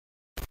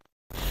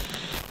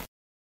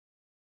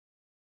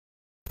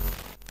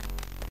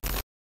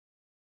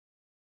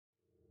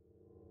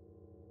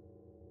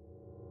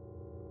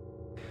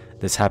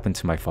This happened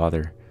to my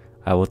father.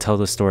 I will tell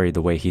the story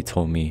the way he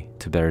told me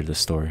to better the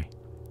story.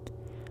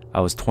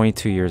 I was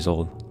 22 years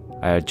old.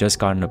 I had just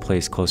gotten a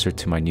place closer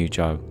to my new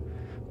job,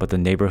 but the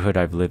neighborhood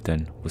I've lived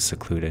in was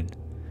secluded.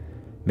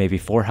 Maybe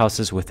 4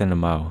 houses within a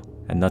mile,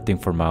 and nothing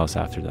for miles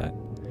after that.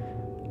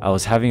 I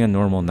was having a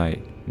normal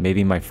night,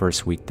 maybe my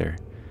first week there.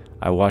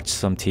 I watched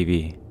some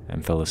TV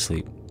and fell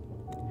asleep.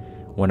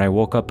 When I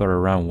woke up at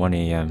around 1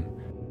 a.m.,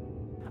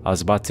 I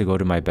was about to go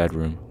to my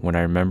bedroom when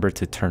I remembered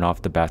to turn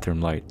off the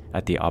bathroom light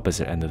at the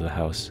opposite end of the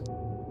house.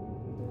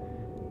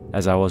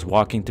 As I was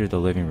walking through the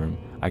living room,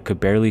 I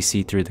could barely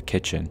see through the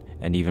kitchen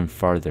and even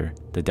farther,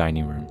 the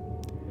dining room.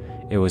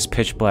 It was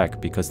pitch black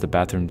because the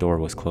bathroom door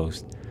was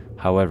closed.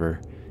 However,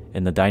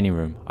 in the dining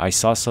room, I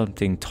saw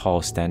something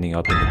tall standing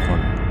up in the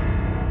corner.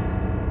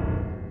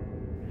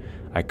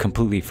 I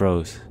completely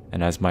froze,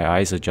 and as my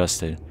eyes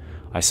adjusted,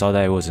 I saw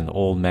that it was an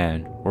old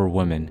man or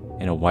woman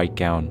in a white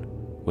gown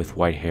with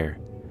white hair.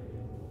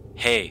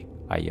 "Hey!"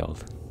 I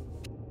yelled.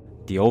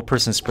 The old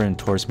person sprinted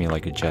towards me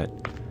like a jet.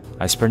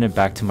 I sprinted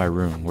back to my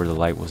room where the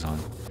light was on.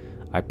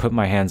 I put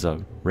my hands up,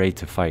 ready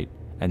to fight,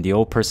 and the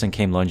old person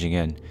came lunging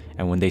in,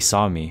 and when they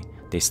saw me,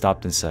 they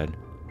stopped and said,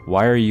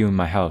 "Why are you in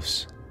my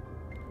house?"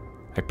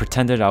 I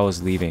pretended I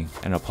was leaving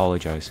and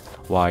apologized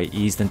while I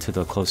eased into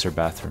the closer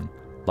bathroom,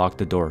 locked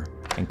the door,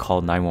 and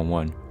called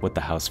 911 with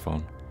the house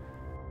phone.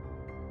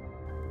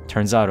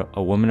 Turns out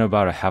a woman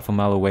about a half a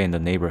mile away in the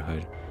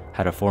neighborhood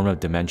had a form of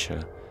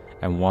dementia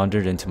and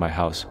wandered into my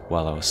house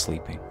while I was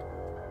sleeping.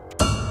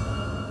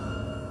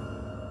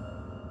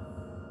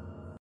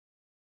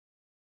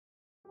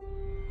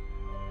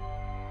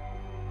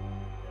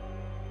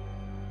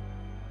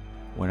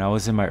 When I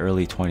was in my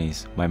early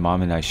 20s, my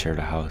mom and I shared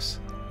a house.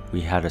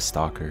 We had a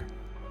stalker.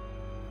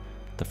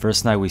 The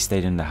first night we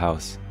stayed in the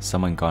house,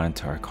 someone got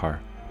into our car.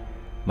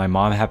 My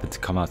mom happened to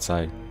come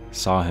outside,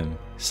 saw him,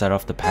 set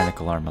off the panic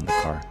alarm on the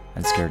car,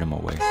 and scared him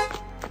away.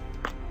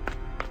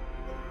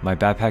 My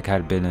backpack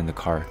had been in the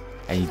car,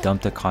 and he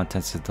dumped the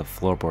contents into the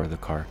floorboard of the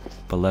car,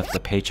 but left the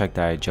paycheck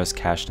that I had just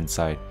cashed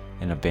inside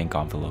in a bank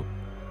envelope.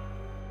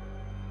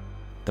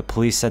 The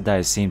police said that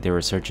it seemed they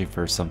were searching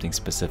for something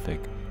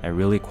specific, and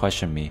really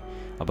questioned me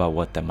about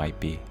what that might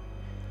be.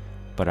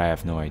 But I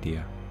have no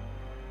idea.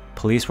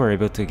 Police were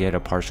able to get a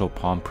partial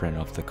palm print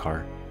of the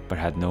car, but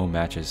had no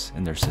matches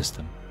in their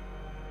system.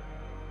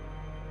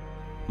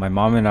 My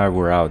mom and I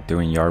were out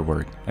doing yard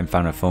work and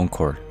found a phone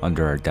cord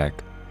under our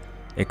deck.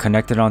 It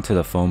connected onto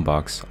the phone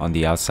box on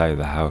the outside of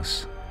the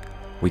house.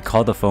 We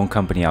called the phone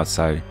company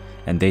outside,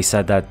 and they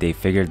said that they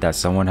figured that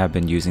someone had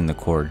been using the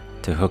cord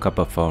to hook up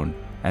a phone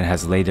and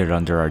has laid it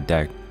under our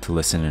deck to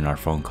listen in our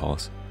phone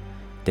calls.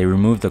 They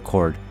removed the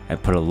cord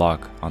and put a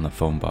lock on the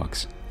phone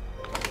box.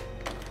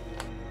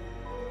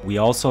 We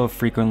also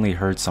frequently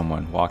heard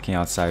someone walking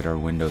outside our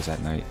windows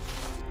at night.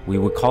 We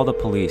would call the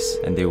police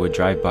and they would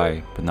drive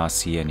by but not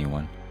see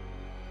anyone.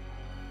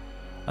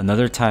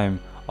 Another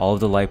time, all of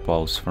the light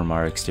bulbs from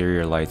our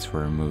exterior lights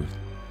were removed.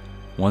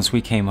 Once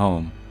we came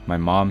home, my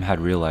mom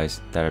had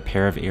realized that a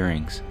pair of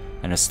earrings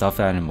and a stuffed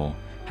animal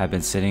had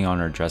been sitting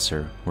on our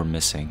dresser were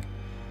missing.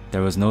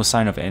 There was no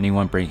sign of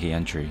anyone breaking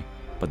entry,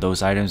 but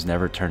those items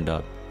never turned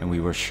up and we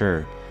were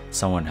sure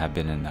someone had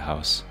been in the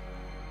house.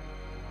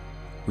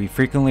 We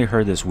frequently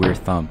heard this weird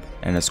thump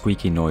and a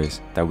squeaky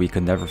noise that we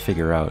could never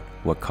figure out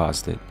what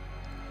caused it.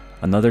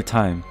 Another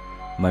time,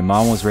 my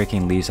mom was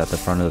raking leaves at the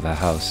front of the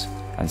house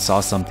and saw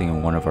something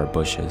in one of our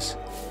bushes.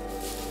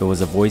 It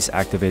was a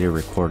voice-activated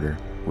recorder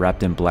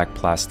wrapped in black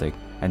plastic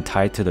and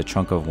tied to the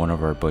trunk of one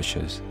of our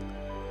bushes.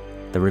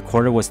 The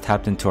recorder was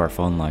tapped into our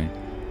phone line.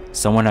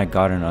 Someone had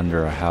gotten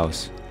under our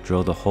house,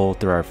 drilled a hole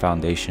through our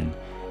foundation,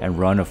 and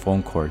run a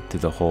phone cord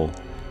through the hole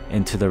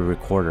into the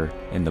recorder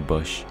in the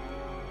bush.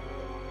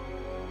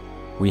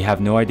 We have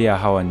no idea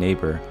how a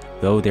neighbor,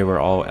 though they were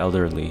all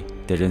elderly,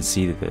 didn't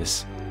see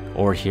this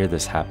or hear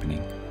this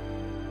happening.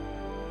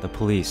 The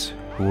police,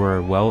 who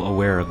were well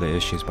aware of the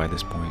issues by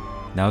this point,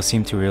 now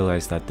seem to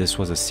realize that this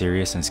was a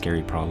serious and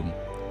scary problem.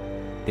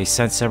 They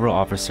sent several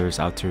officers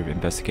out to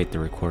investigate the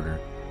recorder.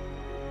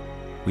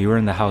 We were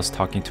in the house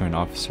talking to an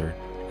officer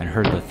and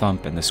heard the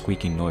thump and the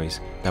squeaking noise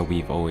that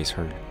we've always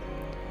heard.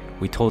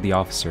 We told the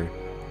officer,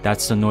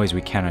 "That's the noise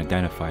we can't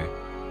identify."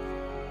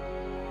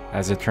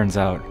 As it turns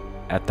out,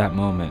 at that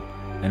moment,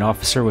 an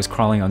officer was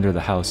crawling under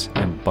the house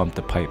and bumped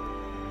the pipe.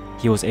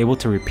 He was able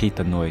to repeat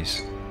the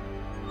noise.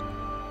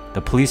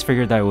 The police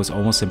figured that it was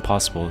almost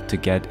impossible to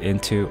get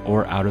into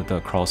or out of the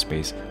crawl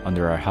space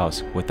under our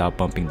house without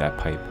bumping that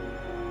pipe,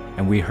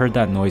 and we heard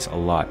that noise a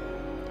lot.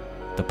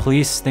 The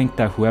police think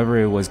that whoever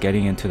it was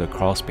getting into the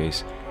crawl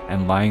space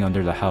and lying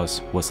under the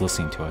house was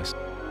listening to us.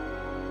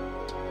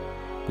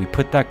 We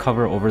put that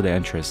cover over the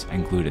entrance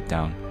and glued it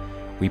down.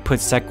 We put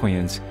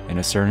sequins in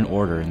a certain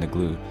order in the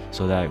glue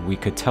so that we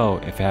could tell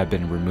if it had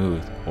been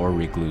removed or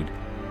re-glued.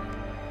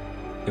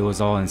 It was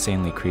all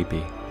insanely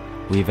creepy.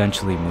 We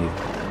eventually moved.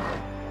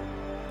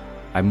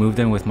 I moved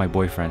in with my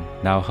boyfriend,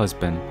 now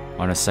husband,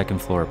 on a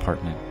second-floor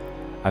apartment.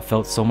 I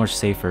felt so much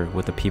safer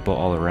with the people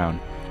all around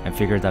and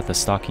figured that the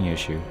stalking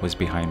issue was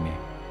behind me.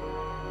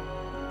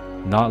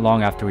 Not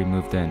long after we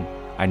moved in,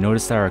 I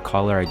noticed that our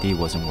caller ID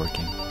wasn't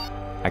working.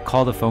 I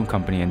called the phone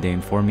company and they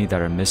informed me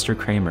that a Mr.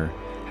 Kramer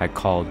had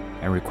called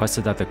and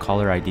requested that the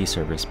caller ID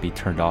service be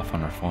turned off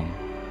on our phone.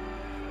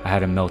 I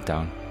had a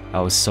meltdown. I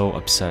was so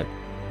upset.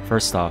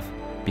 First off,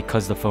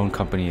 because the phone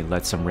company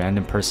let some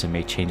random person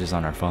make changes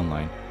on our phone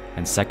line,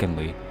 and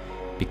secondly,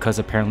 because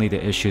apparently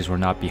the issues were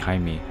not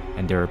behind me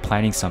and they were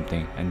planning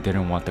something and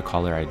didn't want the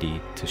caller ID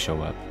to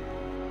show up.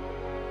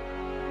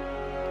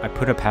 I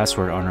put a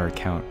password on our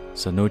account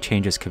so no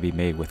changes could be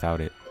made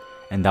without it,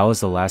 and that was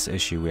the last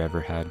issue we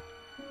ever had.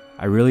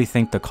 I really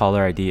think the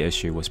caller ID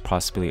issue was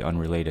possibly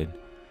unrelated.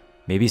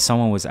 Maybe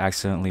someone was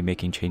accidentally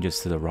making changes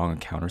to the wrong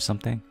account or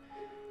something?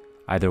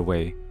 Either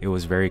way, it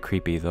was very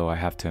creepy though, I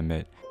have to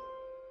admit.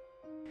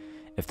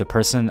 If the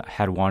person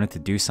had wanted to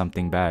do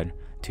something bad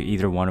to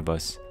either one of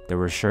us, there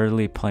were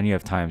surely plenty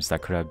of times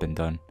that could have been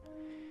done.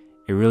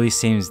 It really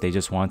seems they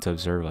just want to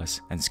observe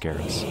us and scare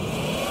us.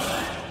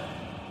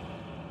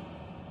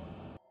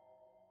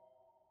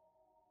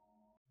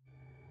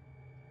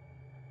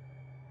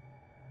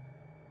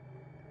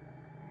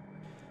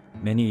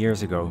 Many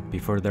years ago,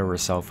 before there were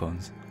cell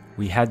phones,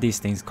 we had these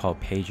things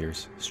called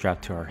pagers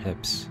strapped to our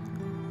hips.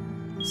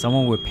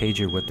 Someone would page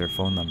you with their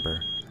phone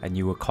number, and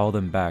you would call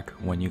them back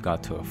when you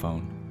got to a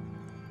phone.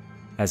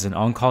 As an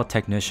on-call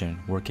technician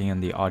working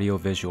in the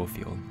audio-visual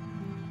field,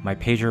 my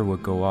pager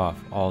would go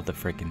off all the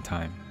frickin'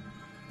 time.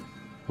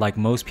 Like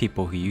most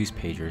people who use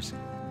pagers,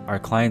 our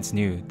clients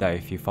knew that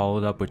if you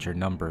followed up with your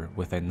number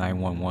with a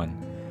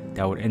 911,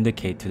 that would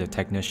indicate to the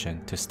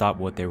technician to stop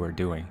what they were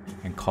doing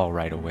and call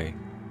right away.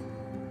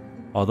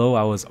 Although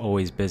I was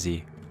always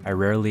busy, I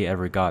rarely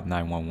ever got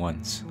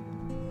 911s.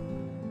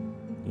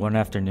 One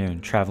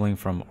afternoon, traveling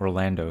from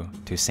Orlando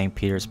to St.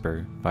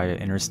 Petersburg via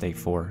Interstate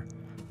 4,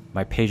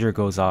 my pager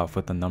goes off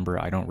with a number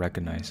I don't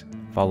recognize,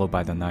 followed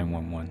by the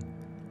 911.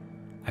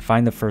 I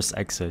find the first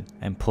exit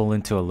and pull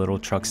into a little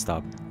truck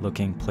stop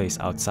looking place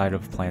outside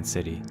of Plant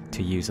City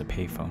to use a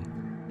payphone.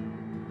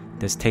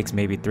 This takes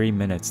maybe 3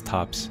 minutes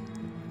tops.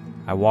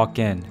 I walk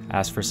in,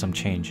 ask for some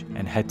change,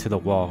 and head to the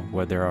wall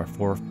where there are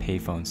 4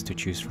 payphones to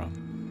choose from.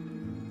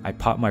 I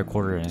pop my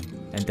quarter in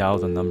and dial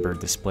the number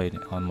displayed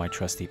on my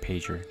trusty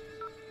pager.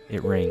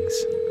 It rings,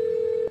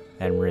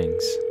 and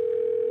rings,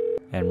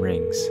 and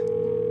rings,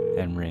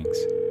 and rings.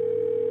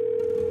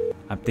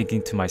 I'm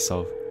thinking to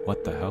myself,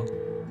 what the hell?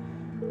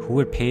 Who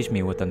would page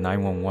me with a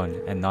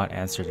 911 and not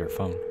answer their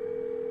phone?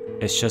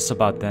 It's just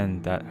about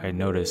then that I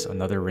notice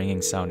another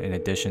ringing sound in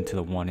addition to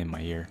the one in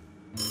my ear.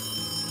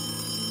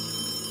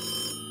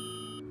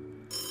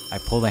 I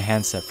pull the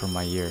handset from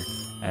my ear,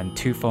 and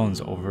 2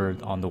 phones over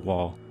on the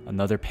wall,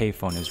 another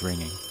payphone is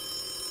ringing,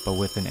 but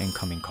with an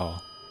incoming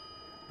call.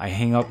 I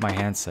hang up my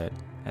handset,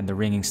 and the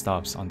ringing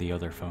stops on the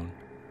other phone.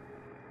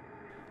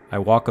 I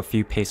walk a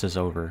few paces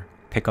over,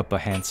 pick up a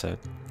handset,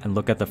 and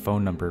look at the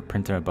phone number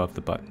printed above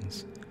the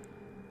buttons.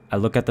 I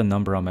look at the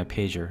number on my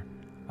pager,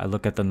 I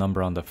look at the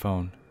number on the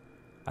phone,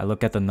 I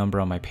look at the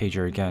number on my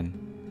pager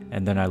again,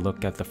 and then I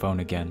look at the phone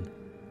again,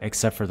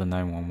 except for the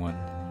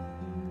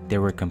 911. They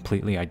were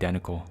completely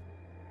identical.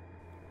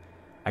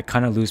 I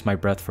kinda lose my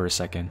breath for a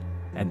second,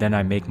 and then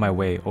I make my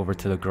way over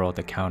to the girl at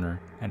the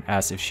counter and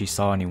ask if she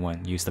saw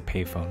anyone use the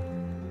payphone.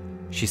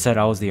 She said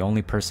I was the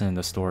only person in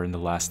the store in the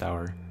last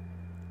hour.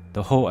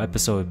 The whole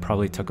episode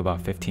probably took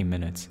about 15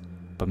 minutes,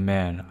 but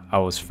man, I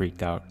was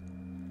freaked out.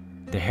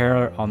 The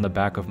hair on the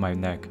back of my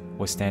neck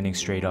was standing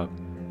straight up,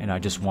 and I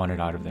just wanted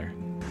out of there.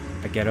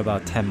 I get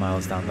about 10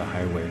 miles down the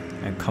highway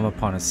and come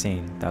upon a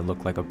scene that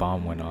looked like a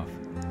bomb went off.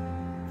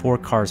 4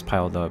 cars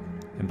piled up,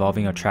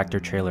 involving a tractor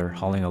trailer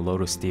hauling a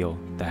load of steel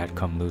that had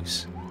come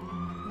loose.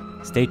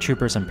 State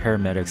troopers and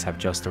paramedics have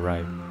just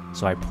arrived,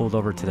 so I pulled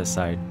over to the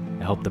side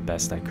and helped the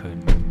best I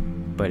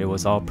could. But it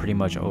was all pretty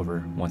much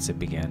over once it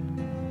began.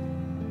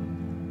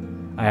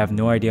 I have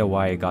no idea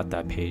why I got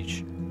that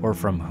page, or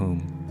from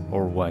whom,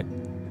 or what,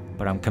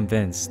 but I'm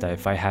convinced that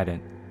if I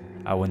hadn't,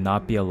 I would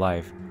not be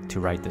alive to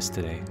write this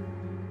today.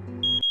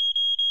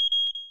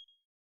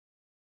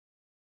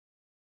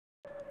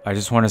 I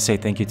just want to say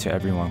thank you to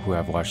everyone who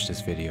have watched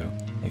this video.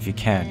 If you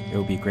can, it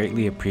would be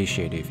greatly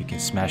appreciated if you can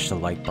smash the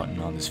like button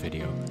on this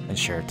video and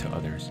share it to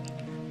others.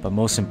 But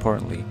most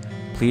importantly,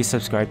 please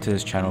subscribe to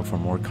this channel for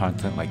more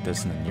content like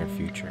this in the near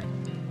future.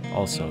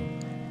 Also,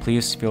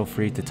 please feel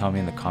free to tell me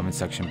in the comment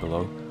section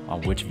below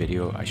on which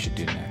video I should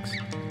do next.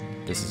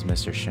 This is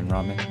Mr. Shin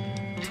Ramen.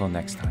 Until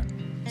next time,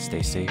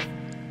 stay safe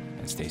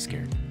and stay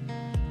scared.